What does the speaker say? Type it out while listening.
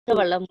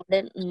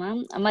வளமுடன்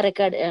மேம். அம்மா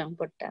ரெக்கார்டு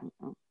போட்டாங்க.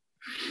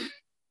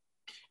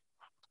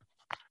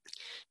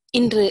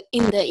 இன்று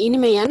இந்த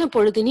இனிமையான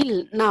பொழுதினில்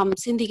நாம்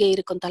சிந்திக்க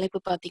இருக்கும் தலைப்பு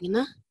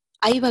பார்த்தீங்கன்னா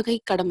ஐவகை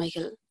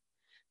கடமைகள்.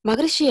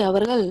 மகரிஷி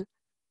அவர்கள்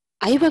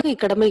ஐவகை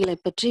கடமைகளை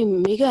பற்றி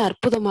மிக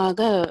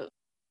அற்புதமாக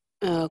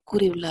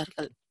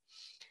கூறியுள்ளார்கள்.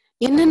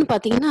 என்னன்னு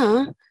பாத்தீங்கன்னா,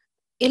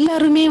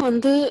 எல்லாருமே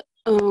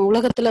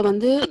உலகத்துல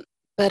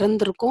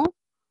பிறந்திருக்கோம்,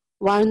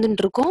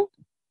 வாழ்ந்துட்டு இருக்கோம்.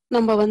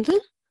 நம்ம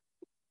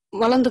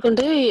வளர்ந்து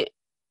கொண்டு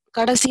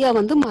கடைசியா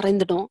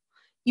மறைந்துட்டோம்.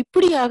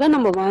 இப்படியாக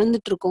நம்ம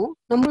வாழ்ந்துட்டு இருக்கோம்.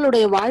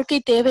 நம்மளுடைய வாழ்க்கை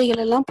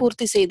தேவைகள் எல்லாம்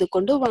பூர்த்தி செய்து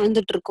கொண்டு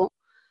வாழ்ந்துட்டு இருக்கோம்.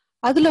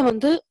 அதுல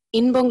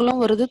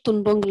இன்பங்களும் வருது,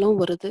 துன்பங்களும்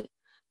வருது.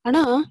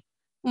 ஆனா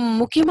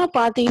முக்கியமா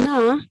பாத்தீங்கன்னா,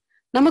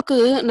 நமக்கு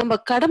நம்ம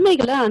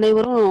கடமைகளை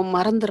அனைவரும்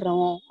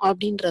மறந்துடுறோம்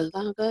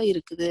அப்படின்றதுதாங்க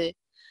இருக்குது.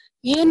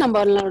 ஏன்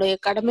நம்மளுடைய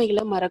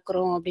கடமைகளை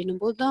மறக்கிறோம்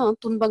அப்படின்னும் போதுதான்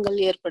துன்பங்கள்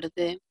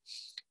ஏற்படுது.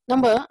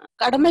 நம்ம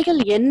கடமைகள்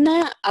என்ன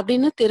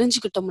அப்படின்னு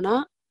தெரிஞ்சுக்கிட்டோம்னா,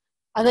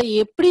 அதை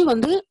எப்படி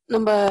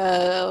நம்ம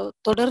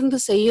தொடர்ந்து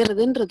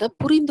செய்யறதுன்றத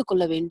புரிந்து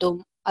கொள்ள வேண்டும்.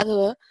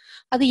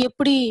 அது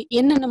எப்படி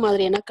என்னென்ன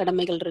மாதிரியான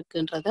கடமைகள்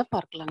இருக்குன்றத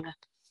பார்க்கலாங்க.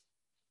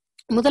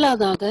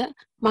 முதலாவதாக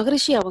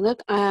மகரிஷி அவங்க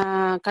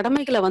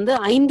கடமைகளை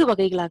 5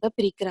 வகைகளாக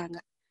பிரிக்கிறாங்க.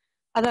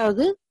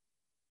 அதாவது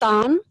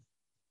தான்,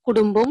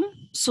 குடும்பம்,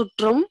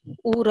 சுற்றம்,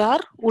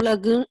 ஊரார்,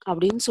 உலகு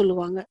அப்படின்னு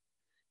சொல்லுவாங்க.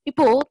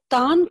 இப்போ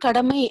தான்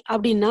கடமை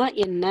அப்படின்னா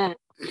என்ன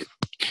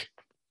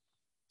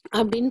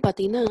அப்படின்னு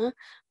பாத்தீங்கன்னா,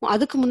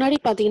 அதுக்கு முன்னாடி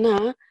பாத்தீங்கன்னா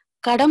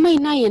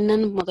கடமைன்னா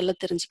என்னன்னு முதல்ல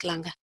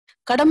தெரிஞ்சுக்கலாங்க.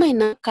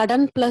 கடமைன்னா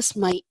கடன் பிளஸ்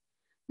மை.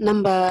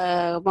 நம்ம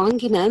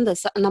வாங்கின இந்த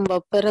நம்ம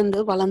பிறந்து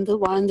வளர்ந்து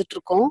வாழ்ந்துட்டு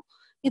இருக்கோம்.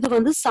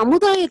 இது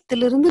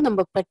சமுதாயத்திலிருந்து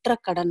நம்ம பெற்ற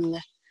கடனுங்க.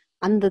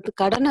 அந்த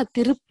கடனை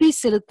திருப்பி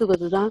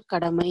செலுத்துவதுதான்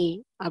கடமை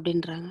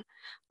அப்படின்றாங்க.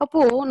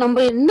 அப்போ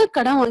நம்ம என்ன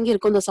கடன்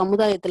வாங்கியிருக்கோம் இந்த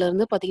சமுதாயத்துல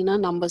இருந்து பாத்தீங்கன்னா,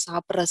 நம்ம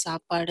சாப்பிடுற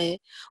சாப்பாடு,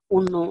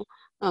 உண்ணும்,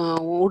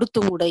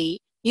 உடுத்தும் உடை,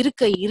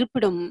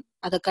 இருப்பிடம்,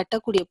 அதை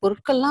கட்டக்கூடிய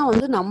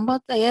பொருட்கள்லாம் நம்ம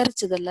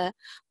தயாரிச்சதில்ல.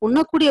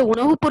 உண்ணக்கூடிய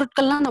உணவுப்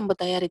பொருட்கள்லாம் நம்ம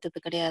தயாரித்தது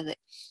கிடையாது.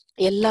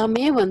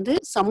 எல்லாமே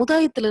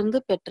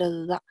சமுதாயத்திலிருந்து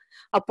பெற்றதுதான்.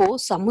 அப்போ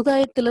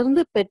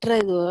சமுதாயத்திலிருந்து பெற்ற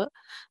இது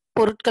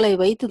பொருட்களை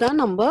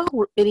வைத்துதான் நம்ம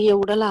பெரிய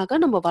உடலாக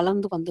நம்ம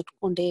வளர்ந்து வந்துட்டு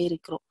கொண்டே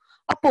இருக்கிறோம்.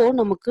 அப்போ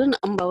நமக்கு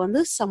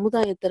நம்ம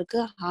சமுதாயத்திற்கு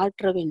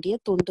ஆற்ற வேண்டிய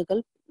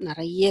தொண்டுகள்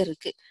நிறைய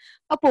இருக்கு.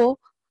 அப்போ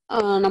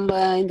நம்ம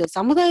இந்த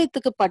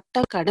சமுதாயத்துக்கு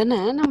பட்ட கடனை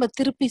நம்ம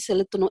திருப்பி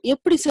செலுத்தணும்.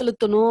 எப்படி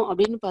செலுத்தணும்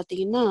அப்படின்னு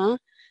பாத்தீங்கன்னா,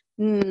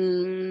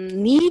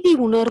 நீதி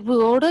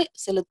உணர்வோட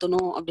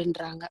செலுத்தணும்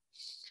அப்படின்றாங்க.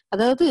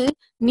 அதாவது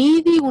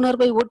நீதி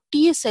உணர்வை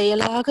ஒட்டிய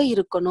செயலாக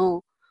இருக்கணும்.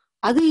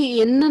 அது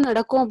என்ன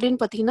நடக்கும்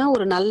அப்படின்னு பாத்தீங்கன்னா,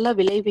 ஒரு நல்ல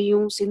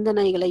விளைவையும்,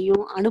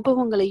 சிந்தனைகளையும்,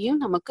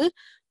 அனுபவங்களையும் நமக்கு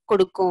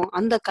கொடுக்கும்.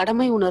 அந்த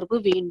கடமை உணர்வு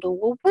வேண்டும்.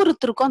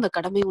 ஒவ்வொருத்தருக்கும் அந்த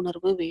கடமை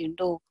உணர்வு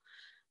வேண்டும்.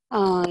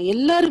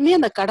 எல்லாருமே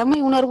அந்த கடமை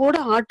உணர்வோடு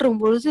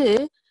ஆற்றும் பொழுது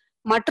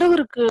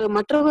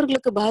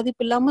மற்றவர்களுக்கு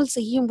பாதிப்பு இல்லாமல்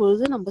செய்யும்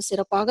பொழுது நம்ம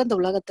சிறப்பாக இந்த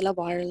உலகத்துல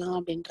வாழலாம்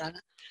அப்படின்றாங்க.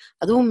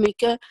 அதுவும்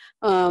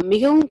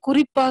மிகவும்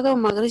குறிப்பாக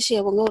மகரிஷி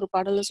அவங்க ஒரு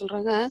பாடல்ல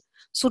சொல்றாங்க,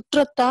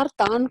 சுற்றத்தார்,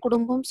 தான்,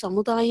 குடும்பம்,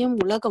 சமுதாயம்,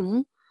 உலகம்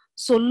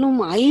சொல்லும்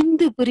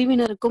 5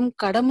 பிரிவினருக்கும்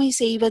கடமை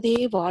செய்வதே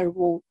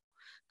வாழ்வோம்.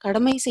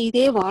 கடமை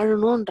செய்தே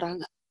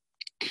வாழணும்ன்றாங்க.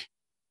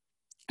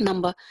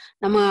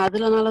 நம்ம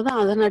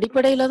அதனாலதான் அதன்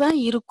அடிப்படையில தான்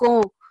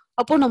இருக்கோம்.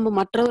 அப்போ நம்ம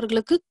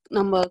மற்றவர்களுக்கு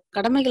நம்ம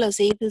கடமைகளை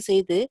செய்து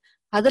செய்து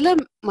அதுல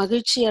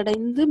மகிழ்ச்சி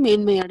அடைந்து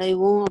மேன்மை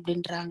அடைவோம்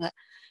அப்படின்றாங்க.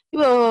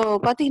 இப்போ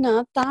பாத்தீங்கன்னா,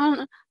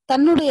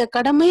 தன்னுடைய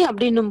கடமை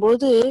அப்படின்னும்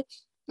போது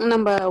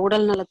நம்ம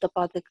உடல் நலத்தை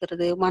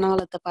பாத்துக்கிறது,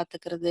 மனவளத்தை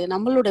பாத்துக்கிறது,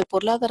 நம்மளுடைய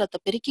பொருளாதாரத்தை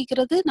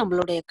பெருக்கிக்கிறது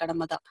நம்மளுடைய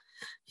கடமை தான்.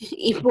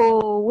 இப்போ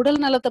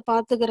உடல் நலத்தை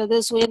பாத்துக்கிறது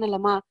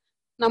சுயநலமா,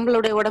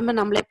 நம்மளுடைய உடம்ப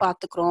நம்மளே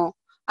பாத்துக்கிறோம்,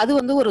 அது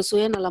ஒரு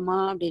சுயநலமா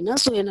அப்படின்னா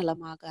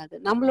சுயநலமாகாது.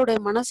 நம்மளுடைய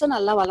மனசை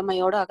நல்லா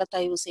வளமையோட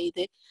அகத்தாய்வு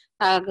செய்து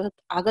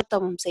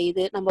அகத்தவம்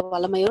செய்து நம்ம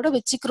வளமையோட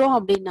வச்சுக்கிறோம்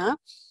அப்படின்னா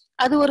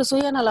அது ஒரு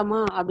சுயநலமா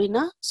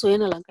அப்படின்னா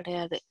சுயநலம்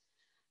கிடையாது.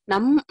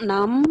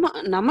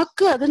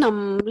 நமக்கு அது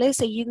நம்மளே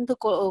செய்து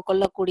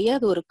கொள்ளக்கூடிய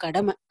அது ஒரு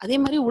கடமை. அதே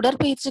மாதிரி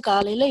உடற்பயிற்சி,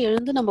 காலையில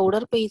எழுந்து நம்ம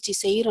உடற்பயிற்சி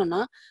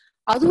செய்யறோம்னா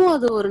அதுவும்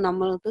அது ஒரு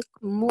நம்மளுக்கு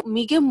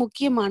மிக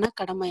முக்கியமான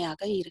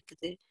கடமையாக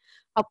இருக்குது.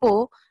 அப்போ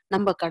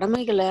நம்ம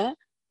கடமைகளை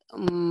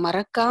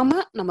மறக்காம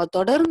நம்ம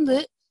தொடர்ந்து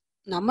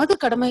நமது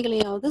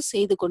கடமைகளையாவது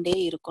செய்து கொண்டே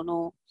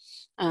இருக்கணும்.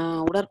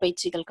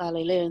 உடற்பயிற்சிகள்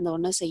காலையில எழுந்த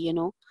உடனே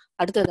செய்யணும்.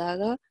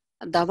 அடுத்ததாக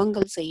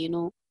தவங்கள்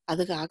செய்யணும்.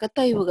 அதுக்கு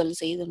அகத்தாய்வுகள்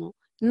செய்யணும்.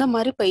 இந்த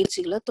மாதிரி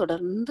பயிற்சிகளை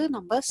தொடர்ந்து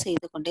நம்ம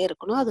செய்து கொண்டே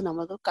இருக்கணும். அது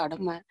நமது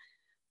கடமை.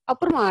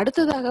 அப்புறமா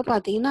அடுத்ததாக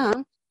பாத்தீங்கன்னா,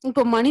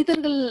 இப்போ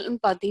மனிதர்கள்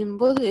பாத்தீங்க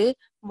போது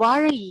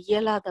வாழ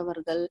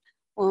இயலாதவர்கள்,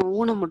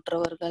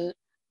 ஊனமுற்றவர்கள்,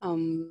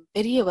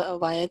 பெரிய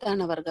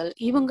வயதானவர்கள்,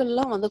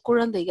 இவங்கெல்லாம்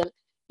குழந்தைகள்,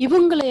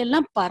 இவங்களை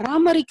எல்லாம்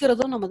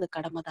பராமரிக்கிறதும் நமது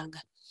கடமை தாங்க.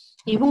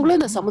 இவங்களும்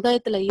இந்த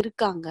சமுதாயத்துல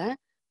இருக்காங்க,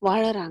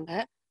 வாழறாங்க.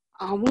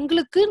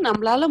 அவங்களுக்கு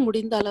நம்மளால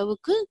முடிந்த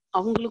அளவுக்கு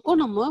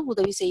அவங்களுக்கும் நம்ம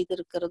உதவி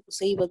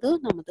செய்வது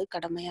நமது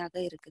கடமையாக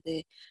இருக்குது.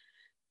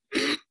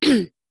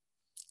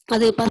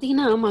 அது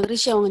பாத்தீங்கன்னா,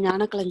 மகரிஷி அவங்க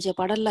ஞான களஞ்சிய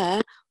பாடல்ல,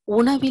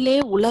 உணவிலே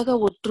உலக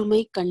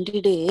ஒற்றுமை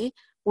கண்டிடு,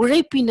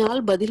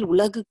 உழைப்பினால் பதில்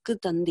உலகுக்கு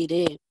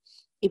தந்திடு.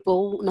 இப்போ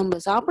நம்ம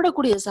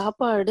சாப்பிடக்கூடிய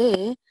சாப்பாடு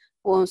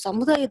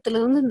சமுதாயத்துல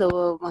இருந்து இந்த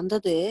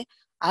வந்தது.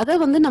 அத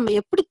நம்ம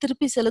எப்படி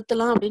திருப்பி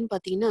செலுத்தலாம் அப்படின்னு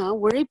பாத்தீங்கன்னா,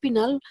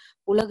 உழைப்பினால்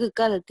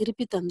உலகுக்கு அதை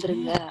திருப்பி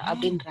தந்துருங்க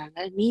அப்படின்றாங்க.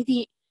 நீதி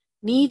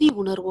நீதி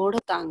உணர்வோட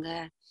தாங்க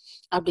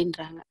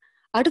அப்படின்றாங்க.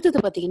 அடுத்தது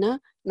பாத்தீங்கன்னா,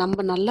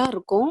 நம்ம நல்லா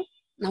இருக்கோம்.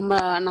 நம்ம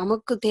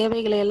நமக்கு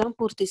தேவைகளை எல்லாம்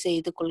பூர்த்தி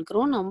செய்து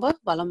கொள்கிறோம். நம்ம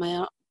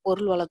வளமையா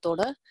பொருள்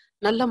வளத்தோட,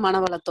 நல்ல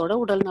மனவளத்தோட,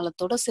 உடல்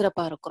நலத்தோட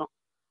சிறப்பா இருக்கிறோம்.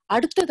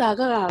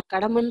 அடுத்ததாக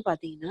கடமைன்னு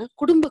பாத்தீங்கன்னா,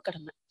 குடும்ப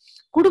கடமை.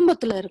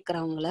 குடும்பத்துல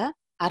இருக்கிறவங்கள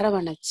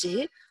அரவணைச்சு,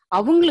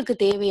 அவங்களுக்கு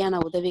தேவையான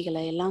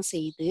உதவிகளை எல்லாம்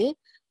செய்து,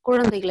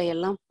 குழந்தைகளை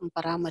எல்லாம்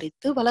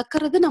பராமரித்து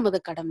வளர்க்கறது நமது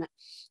கடமை.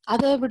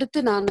 அத விடுத்து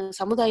நான்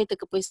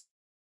சமுதாயத்துக்கு போய்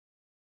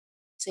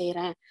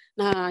செய்றேன்.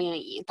 நான்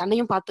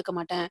தன்னையும் பார்த்துக்க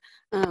மாட்டேன்.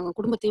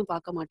 குடும்பத்தையும்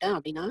பார்க்க மாட்டேன்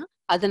அப்படின்னா,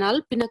 அதனால்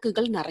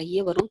பிணக்குகள்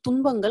நெறைய வரும்.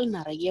 துன்பங்கள்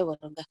நெறைய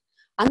வருங்க.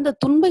 அந்த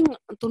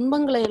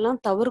துன்பங்களை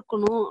எல்லாம்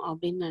தவிர்க்கணும்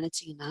அப்படின்னு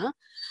நினைச்சீங்கன்னா,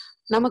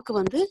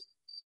 நமக்கு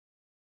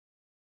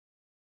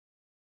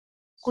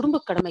குடும்ப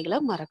கடமைகள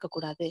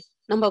மறக்கக்கூடாது.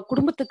 நம்ம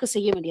குடும்பத்துக்கு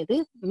செய்ய வேண்டியது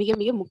மிக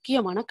மிக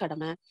முக்கியமான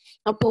கடமை.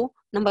 அப்போ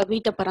நம்ம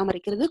வீட்ட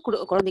பராமரிக்கிறது,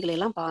 குழந்தைகளை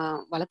எல்லாம்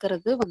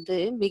வளர்க்கறது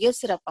மிக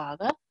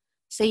சிறப்பாக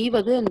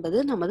செய்வது என்பது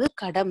நமது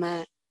கடமை.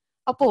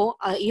 அப்போ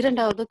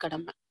 2வது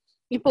கடமை.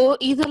 இப்போ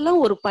இதெல்லாம்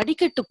ஒரு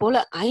படிக்கட்டு போல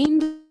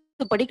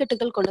 5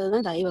 படிக்கட்டுகள்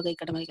கொண்டதுதான் இந்த ஐவகை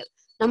கடமைகள்.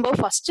 நம்ம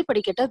ஃபர்ஸ்ட்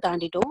படிக்கட்ட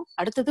தாண்டிட்டோம்.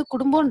 அடுத்தது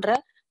குடும்பம்ன்ற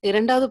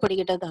 2வது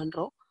படிக்கட்ட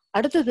தாண்டுறோம்.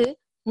 அடுத்தது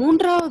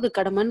 3வது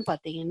கடமைன்னு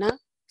பாத்தீங்கன்னா,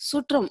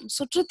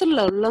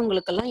 சுற்றத்துல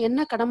உள்ளவங்களுக்கெல்லாம் என்ன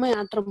கடமை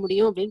ஆற்ற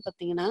முடியும் அப்படின்னு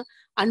பாத்தீங்கன்னா,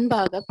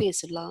 அன்பாக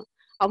பேசலாம்.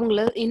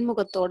 அவங்கள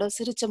இன்முகத்தோட,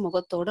 சிரிச்ச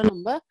முகத்தோட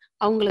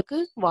அவங்களுக்கு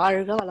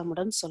வாழ்க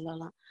வளமுடன்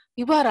சொல்லலாம்.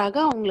 இவ்வாறாக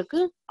அவங்களுக்கு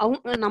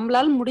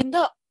நம்மளால முடிந்த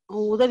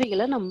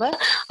உதவிகளை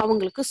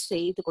அவங்களுக்கு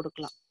செய்து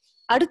கொடுக்கலாம்.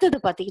 அடுத்தது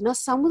பாத்தீங்கன்னா,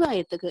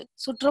 சமுதாயத்துக்கு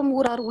சுற்றம்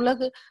ஊரார்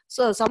உலகு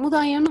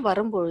சமுதாயம்னு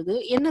வரும்பொழுது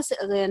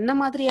என்ன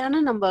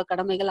மாதிரியான நம்ம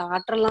கடமைகள்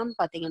ஆற்றலாம்னு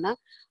பாத்தீங்கன்னா,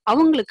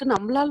 அவங்களுக்கு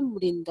நம்மளால்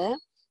முடிந்த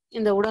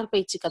இந்த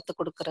உடற்பயிற்சி கத்துக்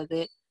கொடுக்கறது,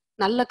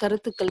 நல்ல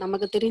கருத்துக்கள்,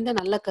 நமக்கு தெரிந்த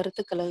நல்ல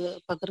கருத்துக்களை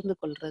பகிர்ந்து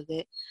கொள்றது,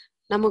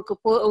 நமக்கு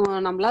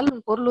நம்மளால்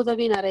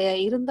பொருளுதவி நிறைய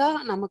இருந்தா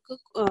நமக்கு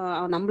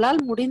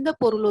நம்மளால் முடிந்த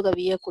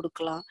பொருளுதவிய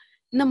கொடுக்கலாம்.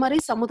 இந்த மாதிரி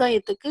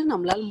சமுதாயத்துக்கு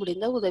நம்மளால்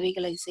முடிந்த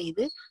உதவிகளை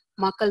செய்து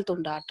மக்கள்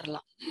தொண்டு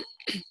ஆற்றலாம்.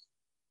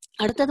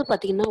 அடுத்தது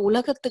பாத்தீங்கன்னா,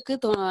 உலகத்துக்கு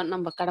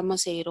நம்ம கடமை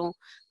செய்யறோம்,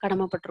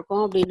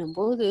 கடமைப்பட்டிருக்கோம் அப்படின்னும்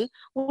போது,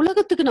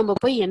 உலகத்துக்கு நம்ம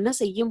போய் என்ன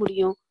செய்ய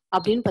முடியும்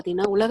அப்படின்னு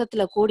பாத்தீங்கன்னா,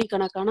 உலகத்துல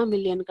கோடிக்கணக்கான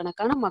மில்லியன்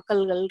கணக்கான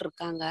மக்கள்கள்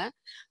இருக்காங்க.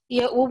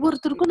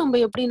 ஒவ்வொருத்தருக்கும் நம்ம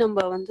எப்படி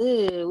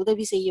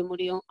உதவி செய்ய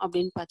முடியும்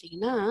அப்படின்னு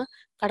பாத்தீங்கன்னா,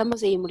 கடமை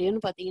செய்ய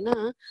முடியும்னு பாத்தீங்கன்னா,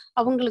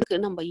 அவங்களுக்கு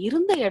நம்ம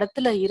இருந்த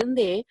இடத்துல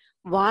இருந்தே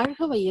வாழ்க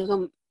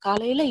வையகம்,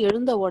 காலையில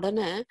எழுந்த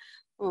உடனே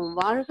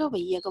வாழ்க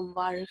வையகம்,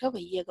 வாழ்க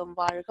வையகம்,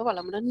 வாழ்க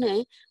வளமுடன்னு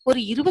ஒரு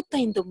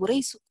 25 முறை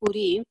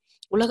கூறி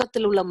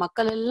உலகத்தில் உள்ள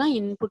மக்கள் எல்லாம்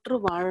இன்புற்று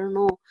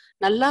வாழணும்,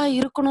 நல்லா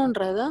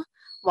இருக்கணும்ன்றத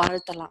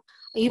வாழ்த்தலாம்.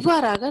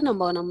 இவ்வாறாக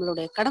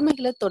நம்மளுடைய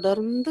கடமைகளை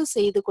தொடர்ந்து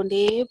செய்து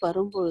கொண்டே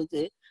வரும்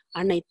பொழுது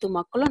அனைத்து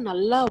மக்களும்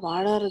நல்லா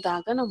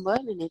வாழறதாக நம்ம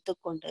நினைத்து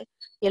கொண்டு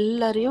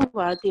எல்லாரையும்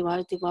வாழ்த்தி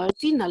வாழ்த்தி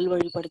வாழ்த்தி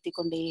நல்வழிப்படுத்தி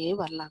கொண்டே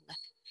வரலாங்க.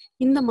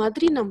 இந்த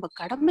மாதிரி நம்ம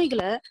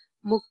கடமைகளை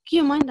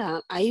முக்கியமா இந்த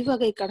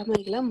ஐவகை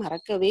கடமைகளை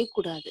மறக்கவே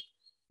கூடாது.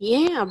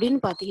 ஏன் அப்படின்னு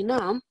பாத்தீங்கன்னா,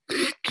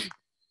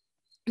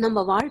 நம்ம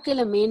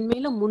வாழ்க்கையில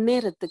மேன்மேலும்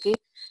முன்னேறத்துக்கு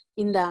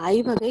இந்த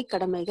ஐவகை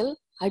கடமைகள்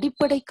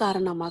அடிப்படை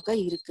காரணமாக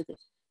இருக்குது.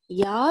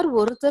 யார்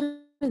ஒருத்தர்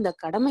இந்த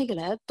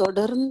கடமைகளை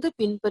தொடர்ந்து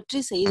பின்பற்றி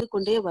செய்து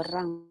கொண்டே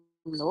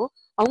வர்றாங்களோ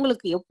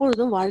அவங்களுக்கு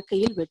எப்பொழுதும்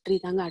வாழ்க்கையில் வெற்றி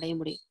தாங்க அடைய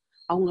முடியும்.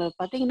 அவங்க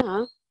பாத்தீங்கன்னா,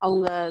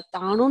 அவங்க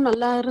தானும்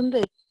நல்லா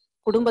இருந்து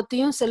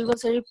குடும்பத்தையும் செல்வ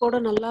செழிப்போட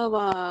நல்லா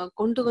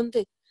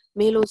கொண்டு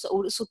மேலும்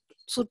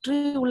சுற்றி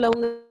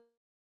உள்ளவங்க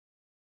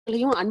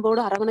அன்போட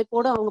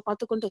அரவணைப்போட அவங்க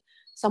பார்த்துக்கொண்டு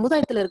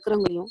சமுதாயத்துல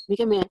இருக்கிறவங்களையும்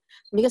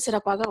மிக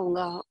சிறப்பாக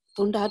அவங்க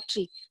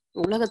தொண்டாற்றி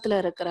உலகத்துல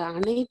இருக்கிற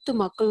அனைத்து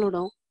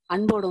மக்களோடும்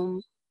அன்போடும்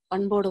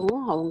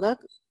பண்போடவும் அவங்க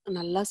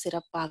நல்லா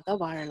சிறப்பாக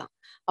வாழலாம்.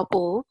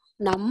 அப்போ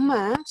நம்ம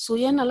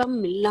சுயநலம்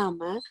இல்லாம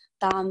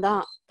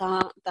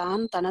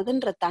தான்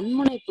தனதுன்ற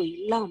தன்முனைப்பு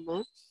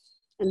இல்லாம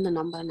இந்த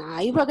நம்ம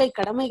ஐவகை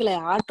கடமைகளை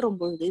ஆற்றும்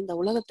பொழுது இந்த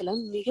உலகத்துல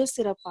மிக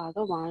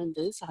சிறப்பாக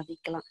வாழ்ந்து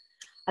சாதிக்கலாம்.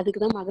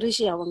 அதுக்குதான்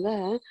மகரிஷி அவங்க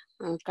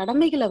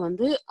கடமைகளை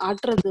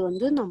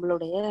ஆற்றுறது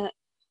நம்மளுடைய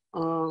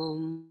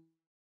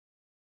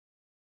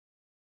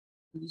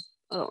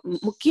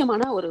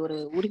முக்கியமான ஒரு ஒரு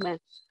உரிமை,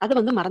 அதை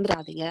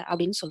மறந்துடாதீங்க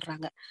அப்படின்னு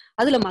சொல்றாங்க.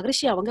 அதுல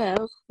மகரிஷி அவங்க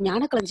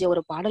ஞானக்களஞ்சிய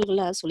ஒரு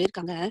பாடல்கள்ல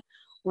சொல்லியிருக்காங்க.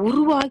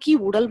 உருவாகி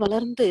உடல்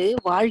வளர்ந்து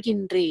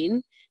வாழ்கின்றேன்,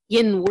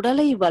 என்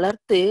உடலை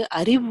வளர்த்து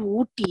அறிவு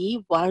ஊட்டி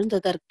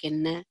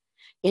வாழ்ந்ததற்கென்ன,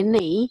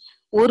 என்னை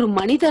ஒரு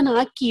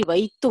மனிதனாக்கி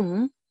வைத்தும்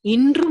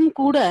இன்றும்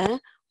கூட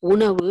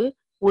உணவு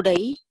உடை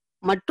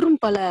மற்றும்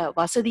பல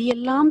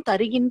வசதியெல்லாம்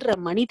தருகின்ற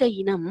மனித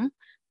இனம்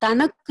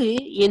தனக்கு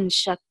என்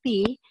சக்தி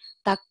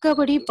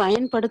தக்கபடி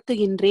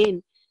பயன்படுத்துகின்றேன்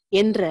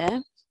என்ற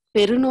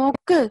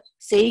பெருநோக்க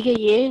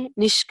செய்கையே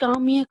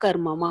நிஷ்காமிய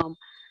கர்மமாம்,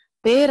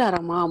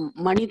 பேரறமாம்,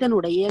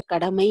 மனிதனுடைய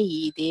கடமை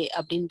இதே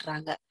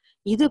அப்படின்றாங்க.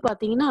 இது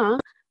பாத்தீங்கன்னா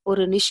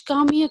ஒரு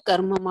நிஷ்காமிய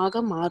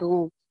கர்மமாக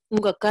மாறும்.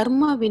 உங்க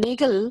கர்ம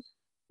வினைகள்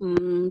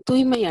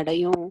தூய்மை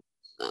அடையும்.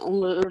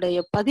 உங்களுடைய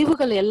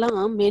பதிவுகள்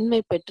எல்லாம்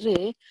மேன்மை பெற்று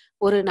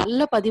ஒரு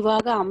நல்ல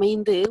பதிவாக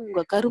அமைந்து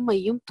உங்க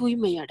கருமையும்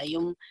தூய்மை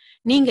அடையும்.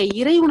 நீங்க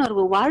இறை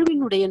உணர்வு,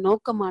 வாழ்வினுடைய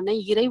நோக்கமான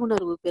இறை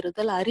உணர்வு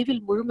பெறுதல்,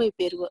 அறிவில் முழுமை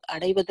பெறுவ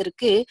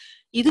அடைவதற்கு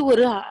இது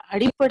ஒரு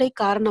அடிப்படை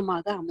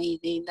காரணமாக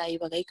அமையுது இந்த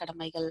ஐவகை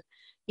கடமைகள்.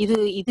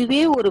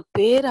 இதுவே ஒரு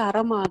பேர்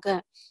அறமாக,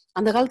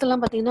 அந்த காலத்துல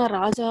எல்லாம் பாத்தீங்கன்னா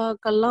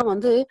ராஜாக்கள்லாம்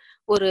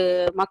ஒரு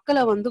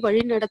மக்களை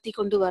வழி நடத்தி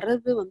கொண்டு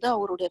வர்றது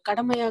அவருடைய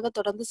கடமையாக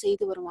தொடர்ந்து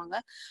செய்து வருவாங்க.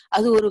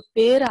 அது ஒரு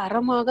பேர்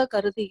அறமாக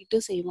கருதிக்கிட்டு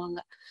செய்வாங்க.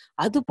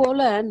 அது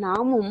போல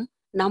நாமும்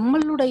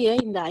நம்மளுடைய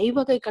இந்த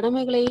ஐவகை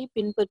கடமைகளை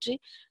பின்பற்றி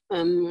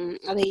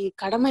அதை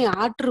கடமை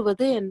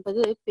ஆற்றுவது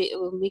என்பது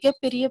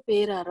மிகப்பெரிய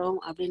பேரறம்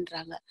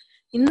அப்படின்றாங்க.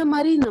 இந்த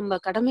மாதிரி நம்ம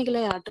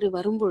கடமைகளை ஆற்றி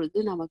வரும்பொழுது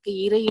நமக்கு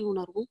இறை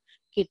உணர்வும்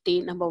கிட்டி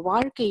நம்ம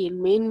வாழ்க்கையின்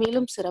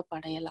மேன்மேலும்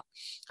சிறப்படையலாம்.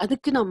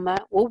 அதுக்கு நம்ம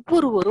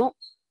ஒவ்வொருவரும்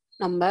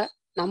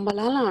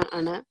நம்மளால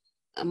ஆன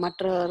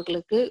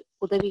மற்றவர்களுக்கு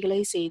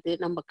உதவிகளை செய்து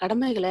நம்ம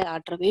கடமைகளை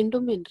ஆற்ற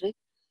வேண்டும் என்று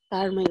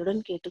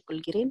தாழ்மையுடன்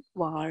கேட்டுக்கொள்கிறேன்.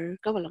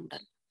 வாழ்க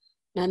வளமுடன்.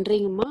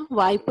 நன்றிங்கம்மா,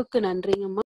 வாய்ப்புக்கு நன்றிங்கம்மா.